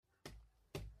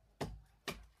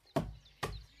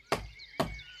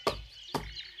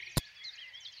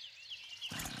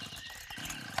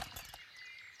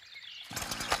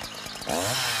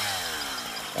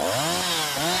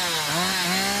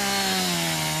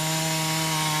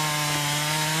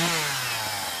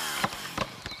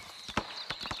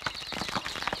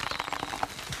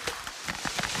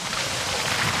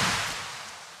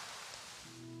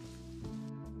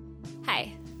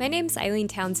name's Eileen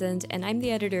Townsend, and I'm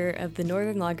the editor of the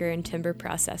Northern Logger and Timber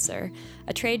Processor,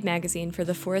 a trade magazine for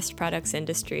the forest products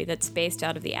industry that's based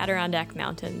out of the Adirondack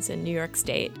Mountains in New York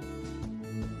State.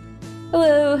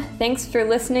 Hello, thanks for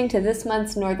listening to this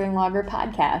month's Northern Logger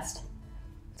podcast.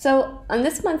 So, on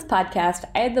this month's podcast,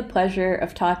 I had the pleasure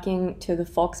of talking to the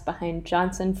folks behind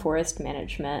Johnson Forest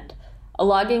Management, a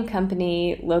logging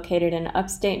company located in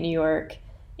upstate New York,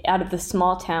 out of the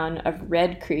small town of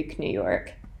Red Creek, New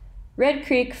York. Red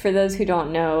Creek, for those who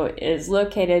don't know, is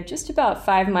located just about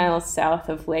 5 miles south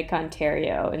of Lake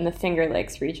Ontario in the Finger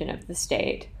Lakes region of the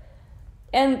state.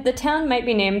 And the town might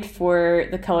be named for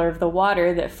the color of the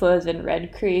water that flows in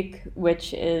Red Creek,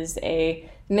 which is a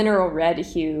mineral red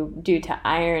hue due to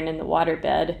iron in the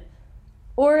waterbed.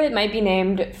 Or it might be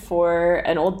named for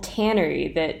an old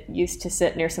tannery that used to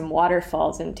sit near some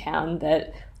waterfalls in town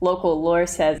that local lore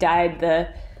says dyed the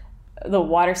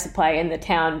water supply in the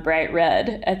town bright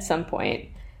red at some point.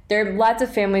 There are lots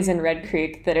of families in Red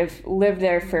Creek that have lived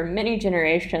there for many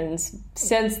generations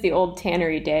since the old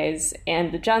tannery days,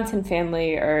 and the Johnson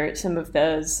family are some of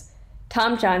those.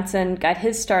 Tom Johnson got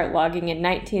his start logging in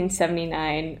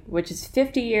 1979, which is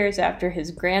 50 years after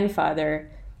his grandfather,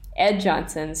 Ed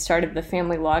Johnson, started the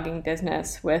family logging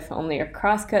business with only a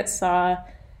crosscut saw,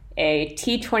 a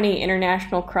T20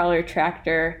 International crawler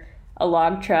tractor, a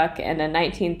log truck, and a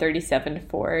 1937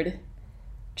 Ford.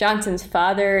 Johnson's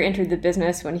father entered the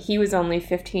business when he was only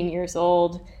 15 years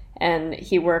old, and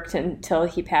he worked until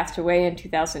he passed away in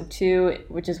 2002,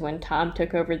 which is when Tom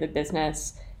took over the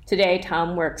business. Today,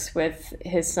 Tom works with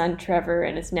his son Trevor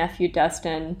and his nephew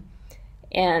Dustin,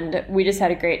 and we just had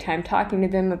a great time talking to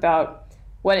them about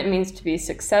what it means to be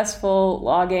successful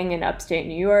logging in upstate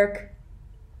New York,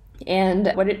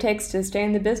 and what it takes to stay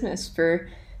in the business for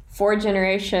 4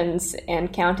 generations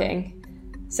and counting.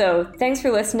 So thanks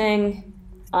for listening.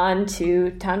 On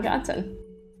to Tom Johnson.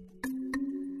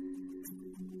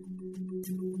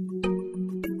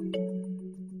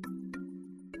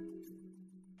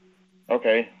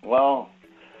 Okay, well,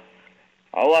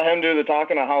 I'll let him do the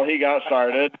talking of how he got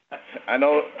started. I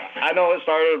know it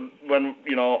started when,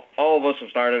 all of us have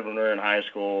started when we were in high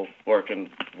school working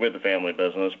with the family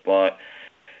business, but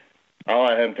I'll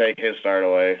let him take his start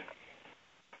away.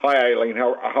 Hi, Eileen.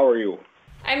 How are you?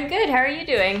 I'm good. How are you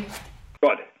doing?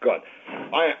 Good.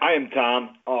 I am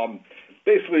Tom.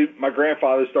 Basically, my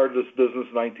grandfather started this business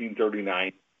in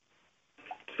 1939.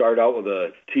 Started out with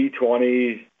a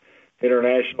T20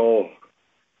 International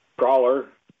crawler,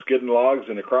 skidding logs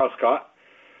and a crosscut.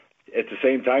 At the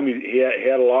same time, he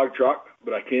had a log truck,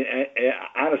 but I can't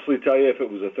honestly tell you if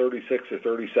it was a 36 or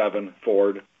 37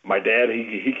 Ford. My dad,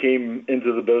 he came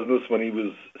into the business when he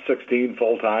was 16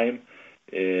 full-time,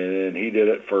 and he did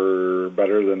it for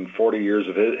better than 40 years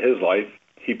of his life.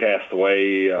 He passed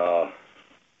away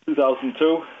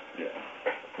 2002. Yeah.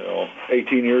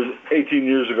 18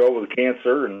 years ago with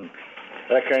cancer, and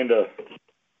that kind of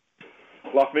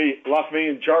left me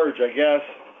in charge, I guess,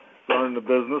 running the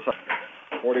business.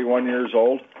 I'm 41 years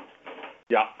old.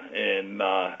 Yeah, and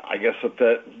I guess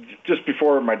that just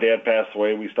before my dad passed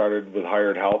away, we started with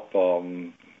hired help,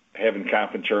 having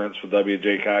comp insurance with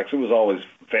W.J. Cox. It was always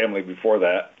family before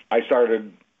that. I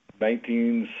started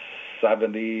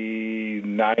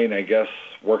 1979, I guess,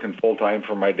 working full-time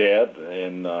for my dad,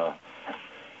 and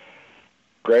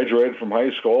graduated from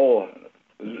high school.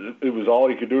 It was all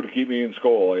he could do to keep me in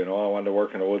school. I wanted to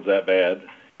work in the woods that bad.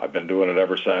 I've been doing it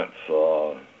ever since.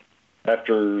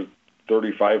 After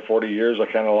 35, 40 years, I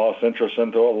kind of lost interest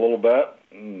into it a little bit,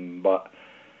 but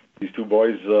these two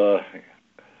boys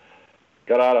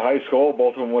got out of high school.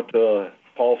 Both of them went to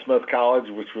Paul Smith College,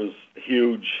 which was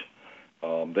huge.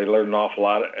 They learned an awful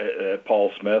lot at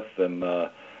Paul Smith, and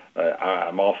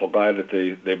I'm awful glad that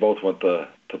they both went to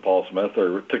Paul Smith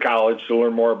or to college to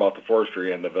learn more about the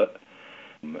forestry end of it.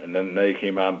 And then they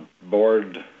came on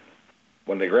board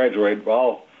when they graduated.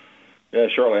 Well, yeah,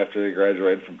 shortly after they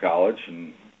graduated from college,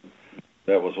 and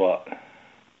that was what?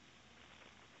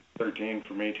 13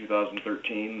 for me,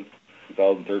 2013.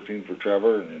 2013 for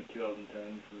Trevor, and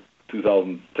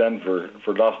 2010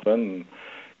 for Dustin, and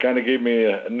kind of gave me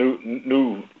a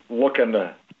new look on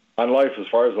life as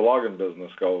far as the logging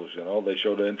business goes. They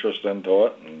showed interest into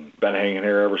it, and been hanging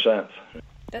here ever since.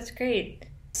 That's great.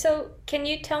 So can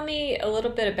you tell me a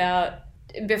little bit about,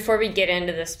 before we get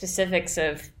into the specifics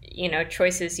of,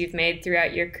 choices you've made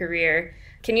throughout your career,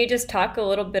 can you just talk a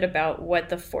little bit about what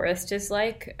the forest is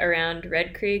like around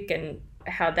Red Creek and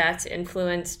how that's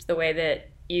influenced the way that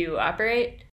you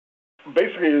operate?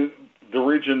 Basically, the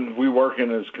region we work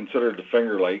in is considered the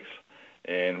Finger Lakes,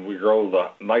 and we grow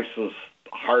the nicest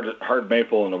hard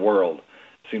maple in the world.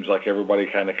 Seems like everybody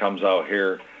kind of comes out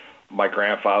here. my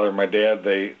grandfather and my dad,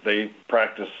 they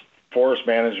practiced forest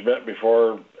management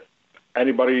before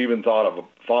anybody even thought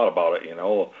about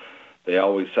it. They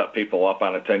always set people up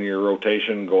on a 10-year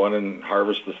rotation, go in and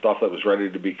harvest the stuff that was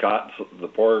ready to be cut, the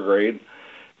poorer grade,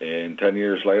 and 10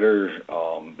 years later,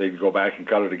 they'd go back and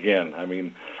cut it again. I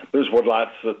mean, there's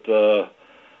woodlots that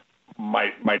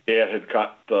my dad had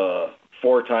cut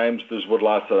 4 times. There's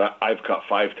woodlots that I've cut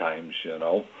 5 times.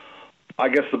 I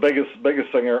guess the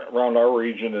biggest thing around our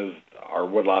region is our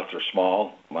woodlots are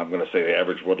small. I'm going to say the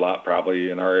average woodlot probably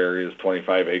in our area is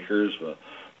 25 acres. But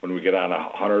when we get on a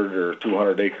 100 or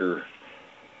 200 acre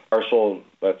parcel,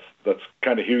 that's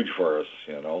kind of huge for us,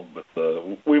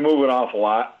 But we move an awful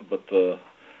lot, but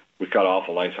we cut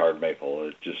awful nice hard maple.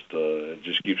 It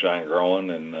just keeps on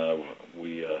growing, and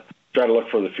we try to look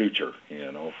for the future,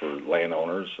 for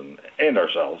landowners and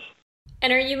ourselves.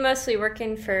 And are you mostly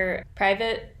working for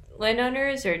private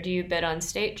landowners, or do you bid on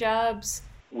state jobs?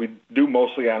 We do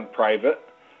mostly on private.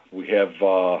 We have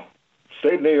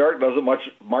state of New York doesn't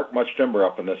mark much timber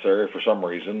up in this area for some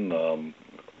reason.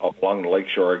 Up along the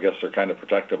lakeshore, I guess they're kind of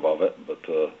protective of it. But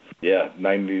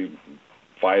 95%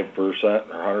 or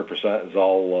 100% is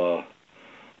all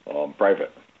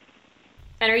private.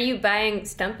 And are you buying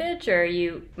stumpage, or are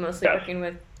you mostly working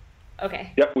with?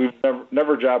 Okay. Yep, we've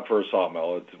never jobbed for a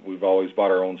sawmill. We've always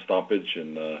bought our own stumpage,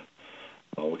 and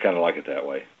we kind of like it that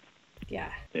way.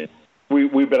 Yeah.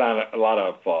 We've been on a lot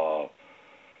of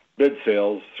bid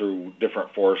sales through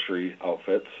different forestry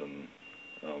outfits, and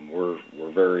we're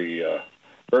very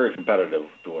very competitive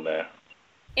doing that.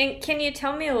 And can you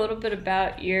tell me a little bit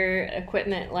about your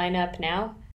equipment lineup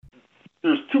now?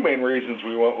 There's 2 main reasons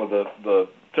we went with the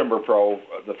Timber Pro,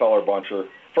 the Feller Buncher.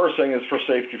 First thing is for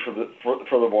safety for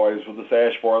the boys with this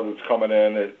ash borer that's coming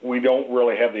in. We don't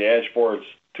really have the ash borer. It's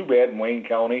too bad in Wayne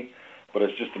County, but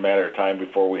it's just a matter of time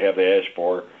before we have the ash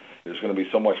borer. There's going to be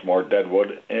so much more dead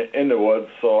wood in the woods,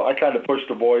 so I kind of pushed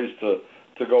the boys to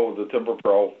go with the Timber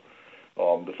Pro,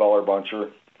 the Feller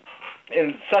Buncher.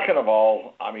 And second of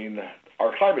all, I mean,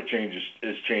 our climate change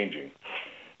is changing,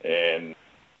 and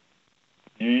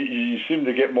you seem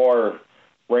to get more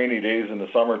rainy days in the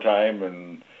summertime,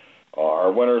 and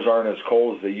our winters aren't as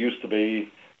cold as they used to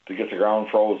be to get the ground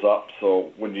froze up.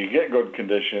 So when you get good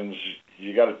conditions,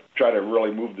 you got to try to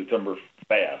really move the timber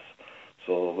fast.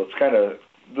 So that's kind of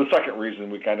the second reason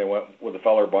we kind of went with the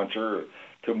Feller Buncher,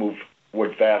 to move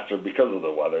wood faster because of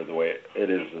the weather, the way it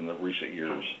is in the recent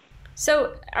years.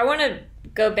 So I want to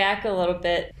go back a little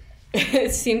bit.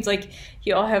 It seems like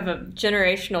you all have a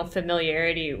generational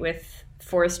familiarity with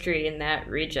forestry in that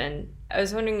region. I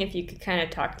was wondering if you could kind of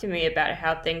talk to me about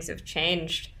how things have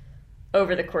changed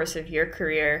over the course of your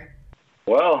career.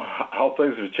 Well, how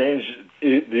things have changed,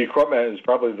 the equipment is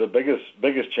probably the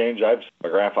biggest change I've seen. My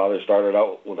grandfather started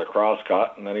out with a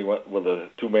crosscut, and then he went with a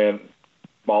 2-man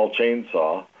small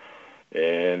chainsaw,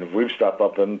 and we've stepped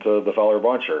up into the Feller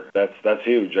Buncher. That's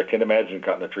huge. I can't imagine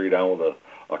cutting a tree down with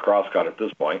a crosscut at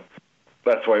this point.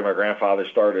 That's the way my grandfather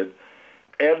started.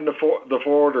 Adding the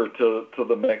forwarder to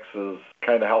the mix has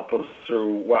kind of helped us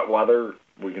through wet weather.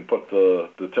 We can put the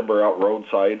timber out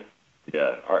roadside.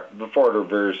 Yeah, the forwarder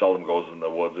very seldom goes in the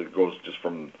woods. It goes just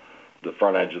from the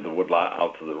front edge of the woodlot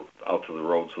out to the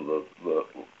road, so the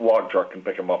log truck can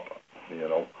pick them up,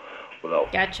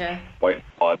 without white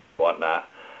mud and whatnot.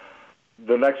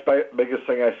 The next biggest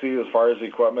thing I see as far as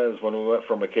equipment is when we went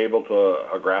from a cable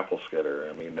to a grapple skidder.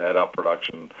 I mean, that upped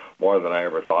production more than I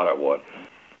ever thought it would.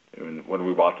 I mean, when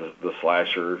we bought the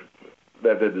slasher,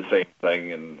 that did the same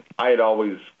thing. And I had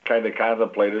always kind of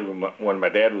contemplated when my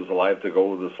dad was alive to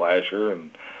go with the slasher,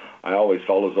 and I always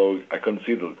felt as though I couldn't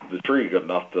see the tree good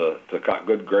enough to cut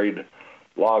good grade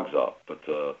logs up. But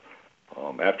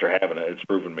after having it, it's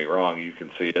proven me wrong. You can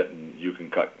see it, and you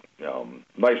can cut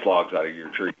nice logs out of your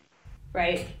tree.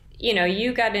 Right.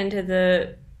 You got into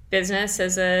the business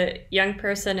as a young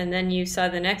person, and then you saw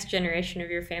the next generation of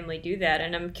your family do that.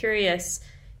 And I'm curious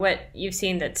what you've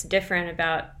seen that's different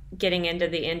about getting into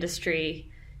the industry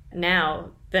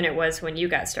now than it was when you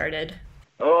got started.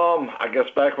 I guess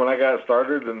back when I got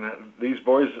started and these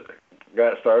boys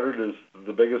got started, is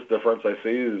the biggest difference I see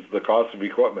is the cost of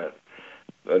equipment.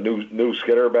 A new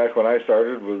skidder back when I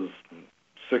started was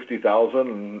 $60,000,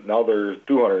 and now they're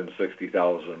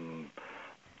 $260,000.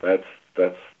 That's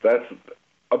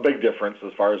a big difference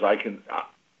as far as I can,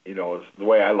 is the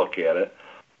way I look at it.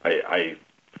 I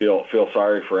feel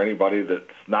sorry for anybody that's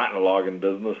not in the logging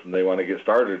business and they want to get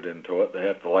started into it. They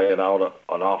have to lay out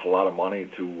an awful lot of money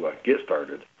to get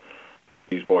started.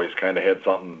 These boys kind of had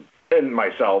something, and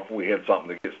myself, we had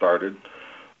something to get started,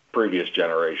 previous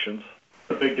generations.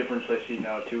 The big difference I see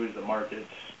now, too, is the markets.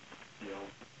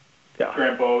 Yeah.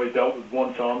 Grandpa always dealt with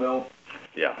one sawmill,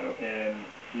 Yeah. and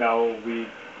now we're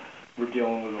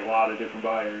dealing with a lot of different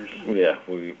buyers. Yeah,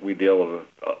 we deal with,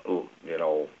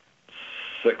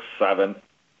 6, 7,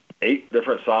 8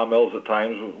 different sawmills at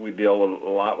times. We deal with a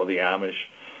lot with the Amish.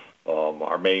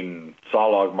 Our main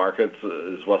sawlog markets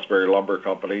is Westbury Lumber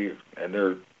Company, and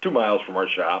they're 2 miles from our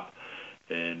shop.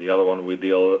 And the other one we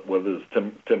deal with is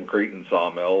Tim Cretin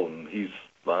Sawmill, and he's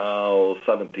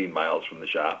 17 miles from the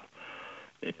shop.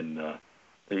 And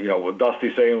with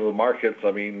Dusty saying with the markets,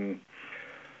 I mean,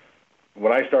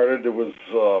 when I started, there was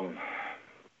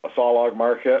a sawlog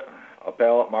market, a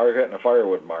pallet market, and a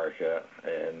firewood market.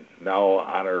 And now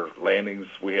on our landings,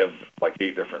 we have like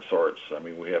 8 different sorts. I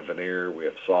mean, we have veneer, we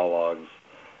have sawlogs,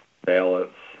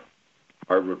 pallets,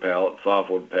 hardwood pallets,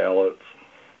 softwood pallets,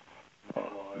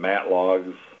 mat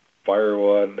logs,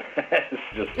 firewood. It's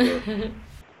just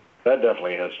that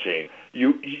definitely has changed.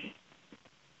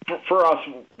 For us,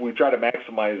 we try to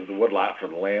maximize the woodlot for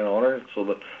the landowner,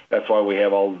 so that's why we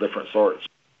have all the different sorts.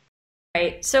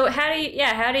 Right. So how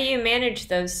do you manage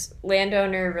those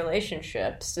landowner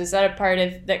relationships? Is that a part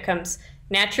of that comes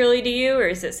naturally to you, or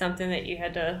is it something that you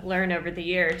had to learn over the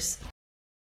years?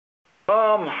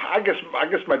 I guess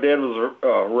my dad was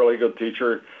a really good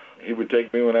teacher. He would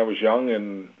take me when I was young,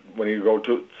 and when you go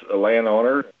to a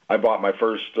landowner, I bought my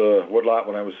first woodlot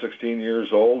when I was 16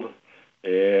 years old,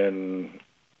 and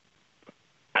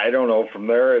I don't know. From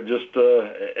there, it just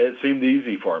it seemed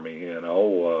easy for me.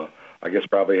 I guess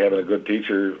probably having a good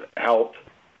teacher helped.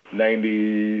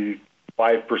 95%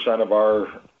 of our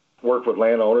work with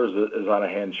landowners is on a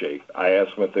handshake. I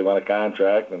ask them if they want a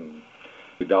contract, and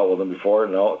we dealt with them before.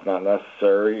 No, it's not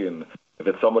necessary. And if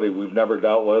it's somebody we've never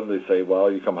dealt with, they say,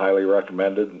 well, you come highly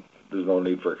recommended. There's no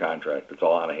need for a contract. It's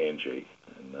all on a handshake.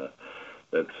 And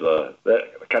that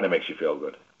kind of makes you feel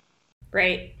good.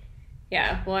 Right.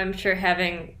 Yeah. Well, I'm sure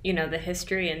having, the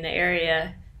history in the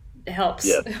area helps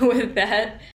with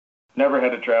that. Never had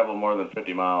to travel more than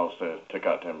 50 miles to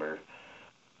cut timber.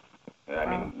 I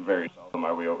mean, very seldom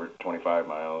are we over 25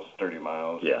 miles, 30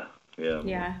 miles. Yeah.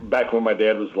 Back when my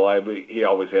dad was alive, he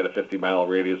always had a 50-mile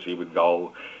radius he would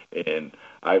go, and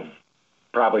I've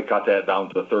probably cut that down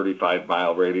to a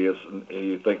 35-mile radius. And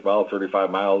you think, well,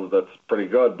 35 miles, that's pretty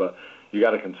good, but you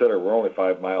got to consider we're only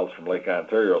 5 miles from Lake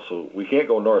Ontario, so we can't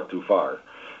go north too far,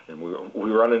 and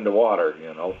we run into water,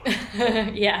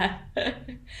 Yeah.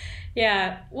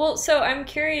 Yeah. Well, so I'm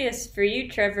curious for you,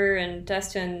 Trevor and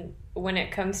Dustin, when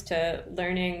it comes to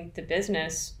learning the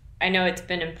business, I know it's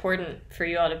been important for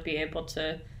you all to be able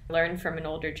to learn from an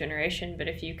older generation, but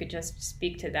if you could just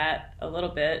speak to that a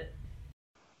little bit.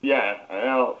 Yeah.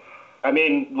 Well, I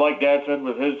mean, like Dad said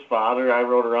with his father, I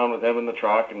rode around with him in the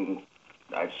truck, and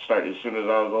I started as soon as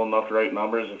I was old enough to write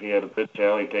numbers. If he had a bit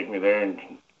tail, he'd take me there and,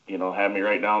 have me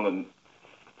write down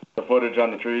the footage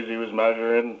on the trees he was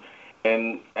measuring.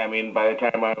 And, I mean, by the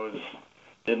time I was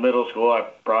in middle school, I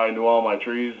probably knew all my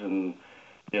trees and,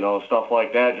 stuff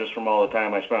like that just from all the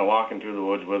time I spent walking through the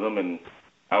woods with him. And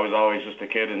I was always just a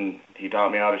kid, and he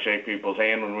taught me how to shake people's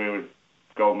hand when we would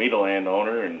go meet a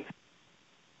landowner. And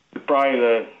probably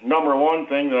the number one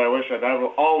thing that I wish I'd never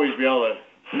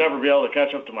be able to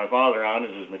catch up to my father on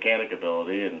is his mechanic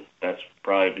ability. And that's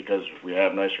probably because we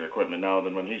have nicer equipment now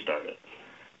than when he started.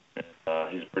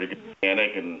 He's a pretty good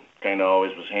mechanic, and kind of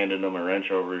always was handing him a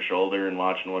wrench over his shoulder and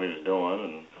watching what he was doing.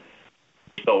 And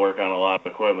still work on a lot of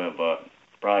equipment, but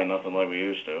probably nothing like we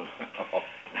used to.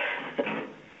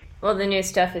 Well, the new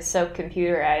stuff is so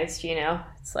computerized,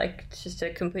 it's just a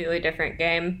completely different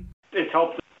game. It's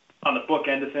helped on the book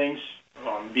end of things,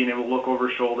 being able to look over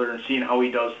his shoulder and seeing how he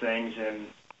does things and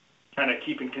kind of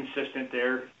keeping consistent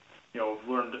there. I've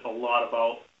learned a lot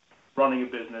about running a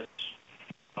business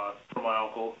from my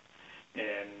uncle,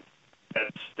 and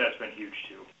that's been huge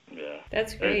too. Yeah.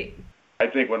 That's great. I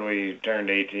think when we turned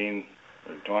 18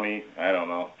 or 20, I don't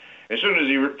know. As soon as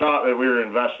he thought that we were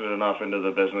invested enough into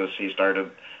the business, he started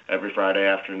every Friday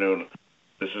afternoon.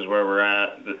 This is where we're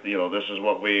at. This is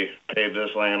what we paid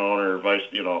this landowner,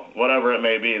 whatever it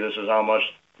may be. This is how much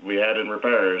we had in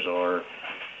repairs, or,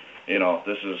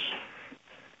 this is,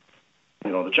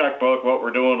 the checkbook, what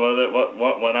we're doing with it,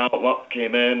 what went out, what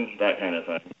came in, that kind of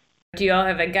thing. Do you all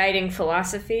have a guiding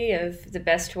philosophy of the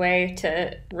best way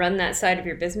to run that side of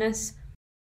your business?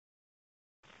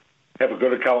 Have a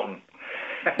good accountant.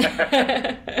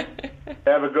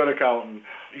 Have a good accountant.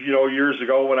 Years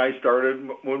ago when my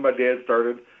dad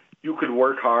started, you could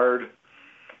work hard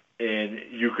and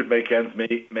you could make ends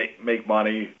meet, make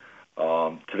money.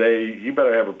 Today, you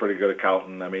better have a pretty good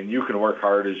accountant. I mean, you can work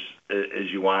hard as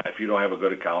you want. If you don't have a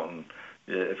good accountant,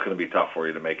 it's going to be tough for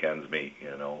you to make ends meet,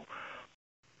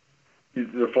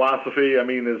 the philosophy, I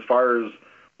mean, as far as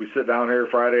we sit down here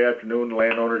Friday afternoon, the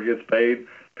landowner gets paid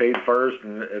first,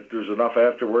 and if there's enough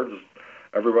afterwards,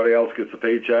 everybody else gets a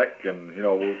paycheck. And, you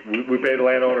know, we pay the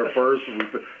landowner first, and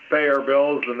we pay our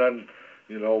bills, and then,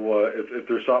 you know, if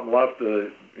there's something left,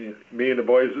 me and the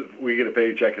boys, we get a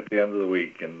paycheck at the end of the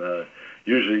week. And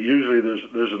usually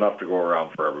there's enough to go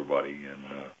around for everybody. And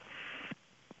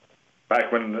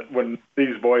back when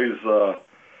these boys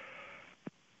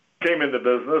came into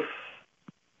business,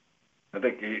 I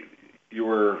think you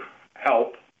were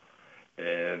help,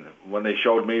 and when they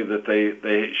showed me that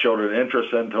they showed an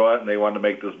interest into it and they wanted to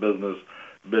make this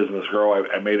business grow,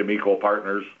 I made them equal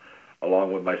partners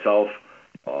along with myself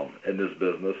in this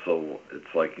business. So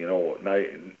it's like, you know,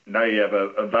 now you have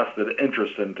a vested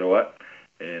interest into it,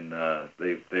 and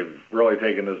they've really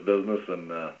taken this business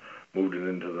and moved it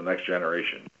into the next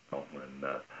generation. You know? And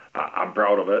I'm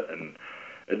proud of it, and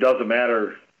it doesn't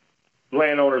matter.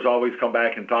 Landowners always come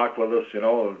back and talk with us, you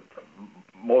know.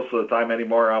 Most of the time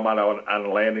anymore, I'm on the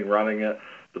landing running it.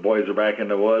 The boys are back in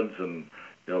the woods, and,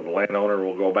 you know, the landowner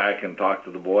will go back and talk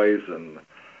to the boys, and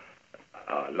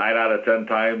 9 out of 10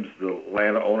 times the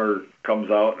landowner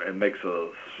comes out and makes a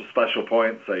special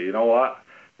point and say, you know what,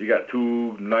 you got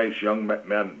two nice young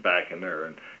men back in there.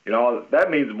 And, you know, that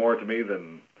means more to me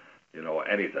than, you know,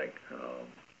 anything.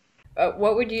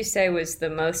 What would you say was the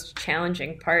most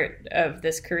challenging part of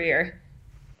this career?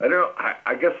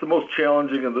 I guess the most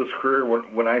challenging of this career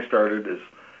when I started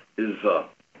is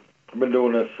I've been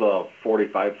doing this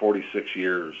 45, 46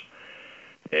 years,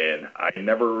 and I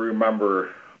never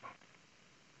remember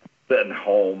sitting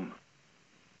home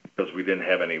because we didn't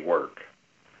have any work.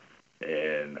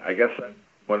 And I guess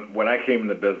when I came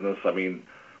into business, I mean,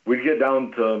 we'd get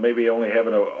down to maybe only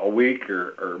having a week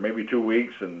or maybe 2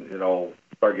 weeks, and, you know,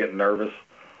 start getting nervous.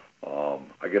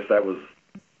 I guess that was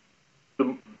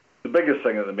the biggest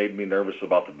thing that made me nervous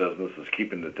about the business is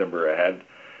keeping the timber ahead,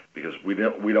 because we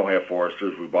don't have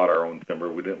foresters. We bought our own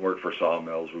timber. We didn't work for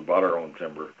sawmills. We bought our own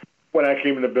timber. When I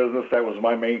came into business, that was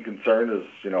my main concern is,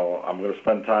 you know, I'm going to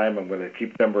spend time. I'm going to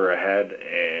keep timber ahead.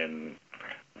 And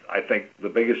I think the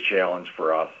biggest challenge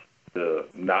for us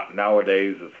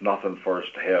nowadays, it's nothing for us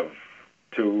to have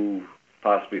 2,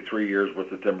 possibly 3 years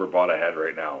worth of timber bought ahead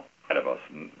right now ahead of us.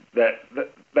 And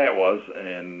that was,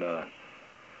 and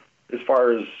as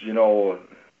far as, you know,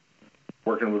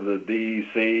 working with the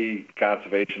DEC,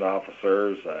 conservation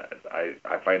officers,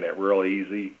 I find that real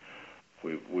easy.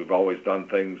 We've always done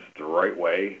things the right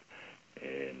way,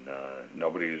 and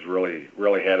nobody's really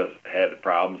had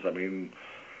problems. I mean,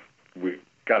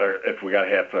 if we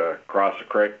have to cross a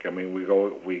creek, I mean,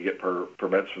 we get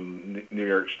permits from New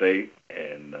York State,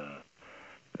 and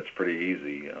it's pretty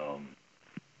easy.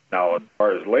 Now, as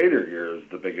far as later years,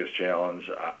 the biggest challenge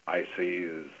I see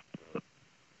is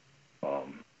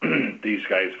these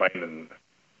guys finding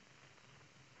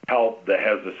help that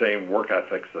has the same work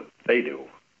ethics that they do.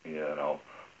 You know,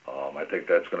 I think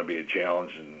that's going to be a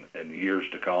challenge in years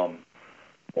to come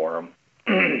for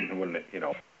them. When, you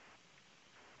know,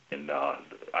 and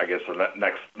I guess the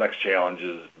next challenge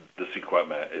is this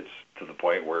equipment. It's to the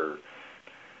point where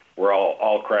we're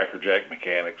all crackerjack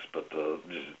mechanics, but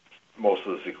just most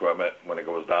of this equipment, when it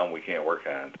goes down, we can't work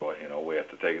on it. But, you know, we have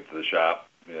to take it to the shop,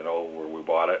 you know, where we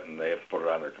bought it, and they have to put it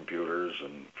on their computers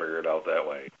and figure it out that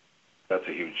way. That's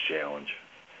a huge challenge.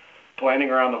 Planning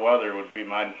around the weather would be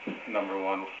my number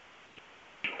one.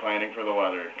 Planning for the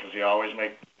weather, because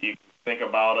you think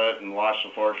about it and watch the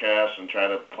forecast and try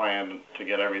to plan to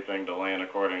get everything to land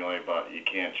accordingly, but you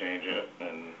can't change it.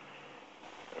 And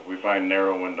we find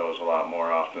narrow windows a lot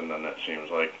more often than it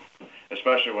seems like,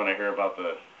 especially when I hear about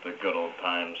the good old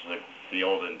times, the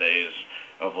olden days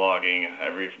of logging.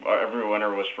 Every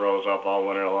winter was froze up all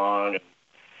winter long.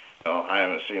 No, I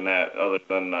haven't seen that other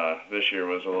than this year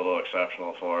was a little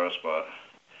exceptional for us. But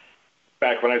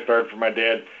back when I started for my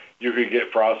dad, you could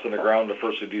get frost in the ground the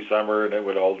 1st of December, and it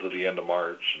would hold to the end of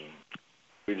March. And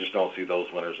we just don't see those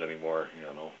winters anymore, you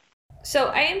know. So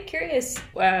I am curious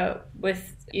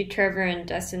with you, Trevor and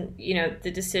Dustin, you know,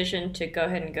 the decision to go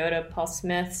ahead and go to Paul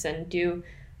Smith's and do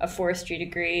a forestry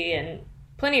degree, and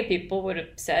plenty of people would have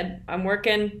said, I'm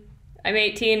working, I'm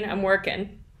 18, I'm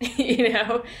working. You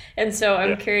know, and so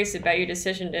I'm curious about your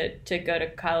decision to go to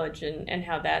college and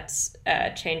how that's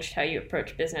changed how you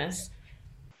approach business.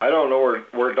 I don't know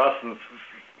where Dustin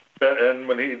fit in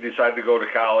when he decided to go to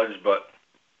college, but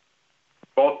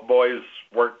both boys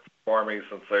worked for me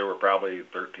since they were probably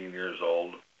 13 years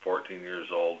old, 14 years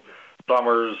old.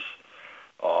 Summers,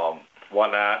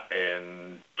 whatnot,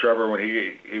 and Trevor, when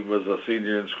he was a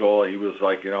senior in school, he was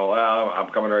like, you know,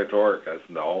 I'm coming right to work. I said,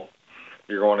 no.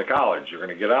 You're going to college. You're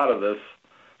going to get out of this,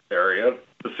 area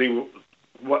to see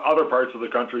what other parts of the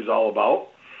country is all about.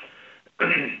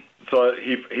 So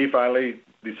he finally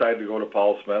decided to go to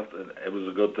Paul Smith, and it was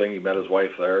a good thing he met his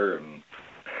wife there. And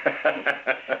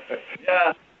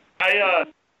yeah, I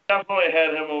definitely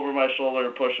had him over my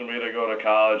shoulder pushing me to go to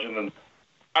college, and then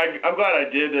I'm glad I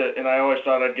did it. And I always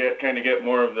thought I'd get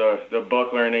more of the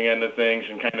book learning end of things,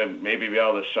 and kind of maybe be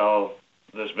able to sell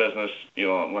this business,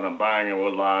 when I'm buying a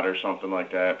woodlot or something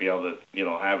like that, be able to,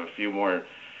 have a few more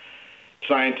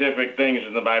scientific things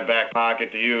in my back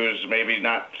pocket to use, maybe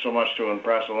not so much to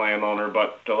impress a landowner,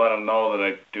 but to let them know that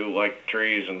I do like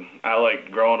trees, and I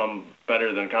like growing them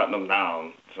better than cutting them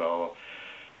down. So,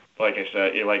 like I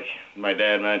said, like my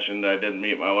dad mentioned, I didn't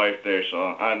meet my wife there, so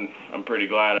I'm pretty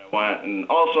glad I went. And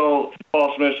also,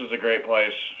 Paul Smith's is a great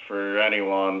place for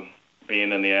anyone.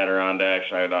 Being in the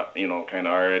Adirondacks, I kind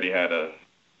of already had a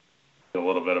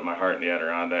little bit of my heart in the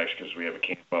Adirondacks because we have a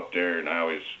camp up there, and I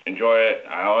always enjoy it.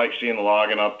 I like seeing the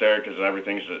logging up there because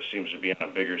everything seems to be on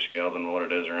a bigger scale than what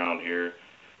it is around here.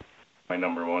 My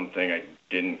number one thing I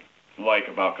didn't like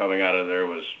about coming out of there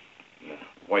was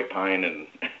white pine and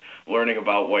learning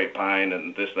about white pine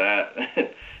and this, that,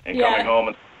 and coming home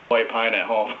and white pine at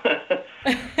home.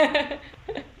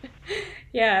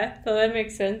 Yeah, so that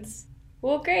makes sense.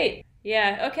 Well, great.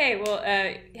 Yeah, okay, well,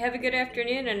 have a good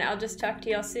afternoon, and I'll just talk to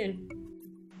y'all soon.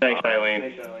 Thanks,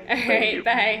 Eileen. All right,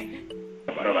 bye.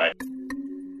 Bye-bye.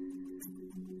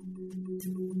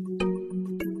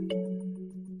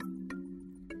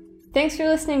 Thanks for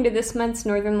listening to this month's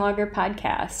Northern Logger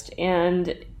podcast.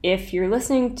 And if you're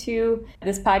listening to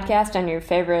this podcast on your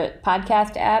favorite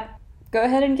podcast app, go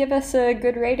ahead and give us a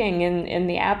good rating in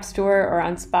the App Store or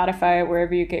on Spotify,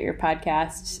 wherever you get your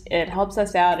podcasts. It helps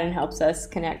us out and helps us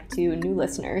connect to new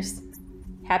listeners.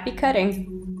 Happy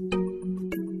cutting.